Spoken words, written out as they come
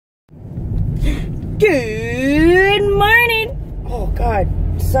Good morning. Oh God,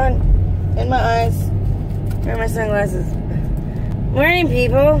 sun in my eyes. Where are my sunglasses? Morning,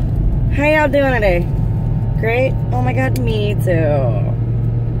 people. How y'all doing today? Great? Oh my God, me too.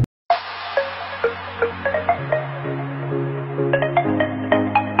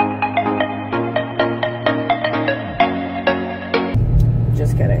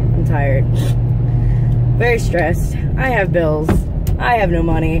 Just kidding, I'm tired. Very stressed. I have bills. I have no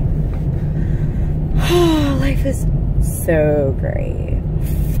money. Life is so great.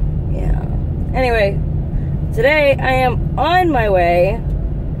 Yeah. Anyway, today I am on my way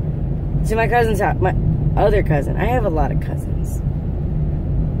to my cousin's house. My other cousin. I have a lot of cousins.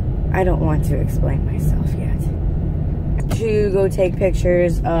 I don't want to explain myself yet. To go take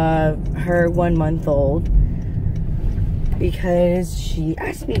pictures of her 1-month-old because she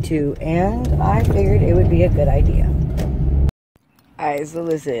asked me to, and I figured it would be a good idea. Alright, so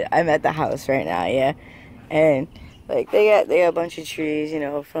listen, I'm at the house right now, yeah? And, like, they got a bunch of trees, you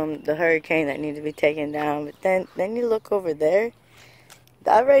know, from the hurricane that need to be taken down. But then you look over there.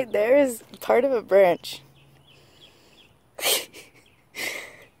 That right there is part of a branch.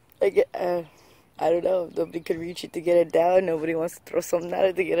 Like, I don't know. Nobody could reach it to get it down. Nobody wants to throw something at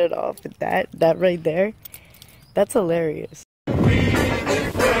it to get it off. But that right there, that's hilarious.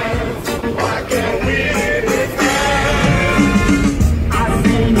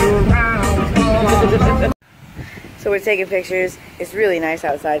 So we're taking pictures. It's really nice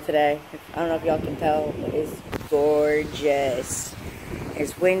outside today. I don't know if y'all can tell, but it's gorgeous.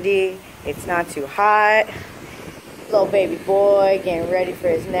 It's windy. It's not too hot. Little baby boy getting ready for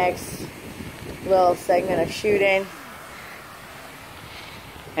his next little segment of shooting.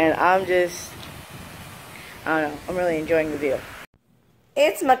 And I don't know, I'm really enjoying the view.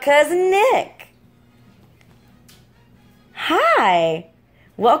 It's my cousin Nick. Hi.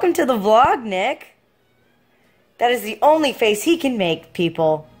 Welcome to the vlog, Nick. That is the only face he can make,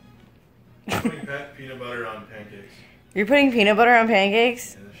 people. I'm putting peanut butter on pancakes. You're putting peanut butter on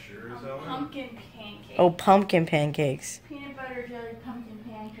pancakes? Yeah, sure is that one. Pumpkin pancakes. Oh, pumpkin pancakes. Peanut butter jelly pumpkin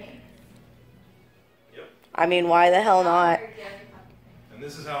pancakes. Yep. I mean, why the hell not? And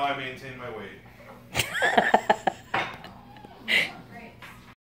this is how I maintain my weight.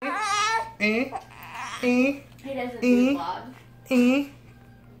 He doesn't do vlogs.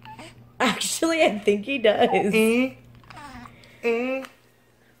 Actually, I think he does. You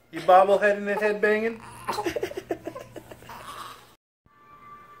bobbleheading and headbanging?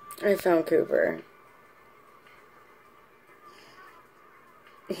 I found Cooper.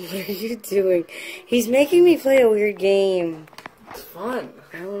 What are you doing? He's making me play a weird game. It's fun.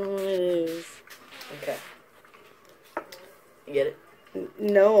 I don't know what it is. Okay. You get it?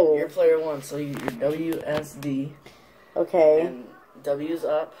 No. You're player one, so you're WSD. Okay. And W's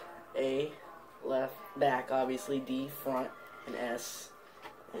up, A left, back, obviously, D front, and S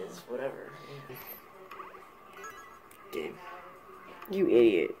is whatever. Game. You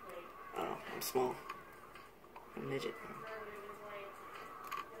idiot. Oh, I'm small. I'm a midget.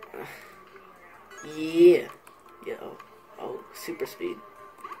 Yeah. Yeah, oh, super speed.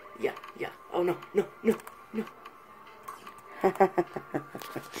 Yeah. Oh, no. Yeah.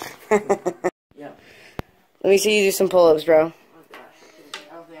 Let me see you do some pull-ups, bro. Oh, gosh.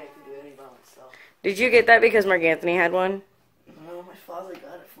 I don't think I can do any by myself. Did you get that because Mark Anthony had one? No, my father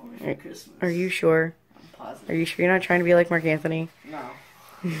got it for me for Christmas. Are you sure? I'm positive. Are you sure you're not trying to be like Mark Anthony? No.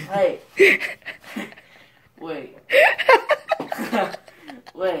 Hey. Wait.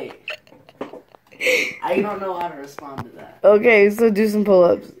 Wait. I don't know how to respond to that. Okay, so do some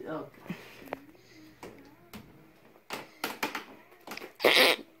pull-ups. Okay.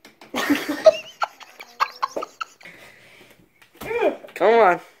 Come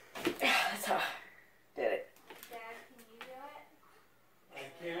on. That's how I did it. Dad,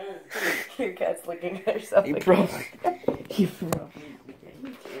 can you do it? Your cat's looking at herself. You like, probably. You're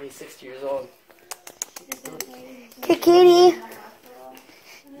only 60 years old. Hey, kitty.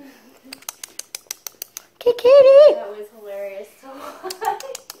 Hey, kitty. That was hilarious to watch.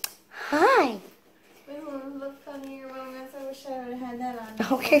 Hi. We will look funnier moments. I wish I would have had that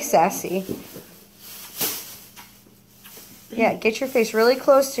on. Okay, sassy. Yeah, get your face really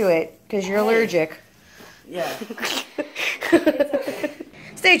close to it, because you're allergic. Yeah.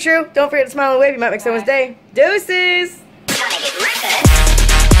 Stay true. Don't forget to smile and wave. You might make someone's day. Deuces.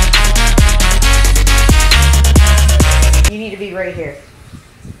 You need to be right here.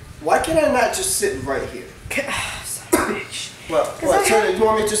 Why can I not just sit right here? Bitch. What? You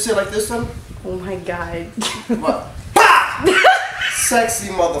want me to just sit like this, son? Oh my God. What?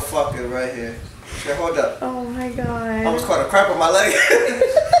 Sexy motherfucker right here. Okay, hold up. Oh my God. I almost caught a crap on my leg.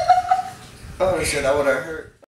 Oh shit, that would have hurt.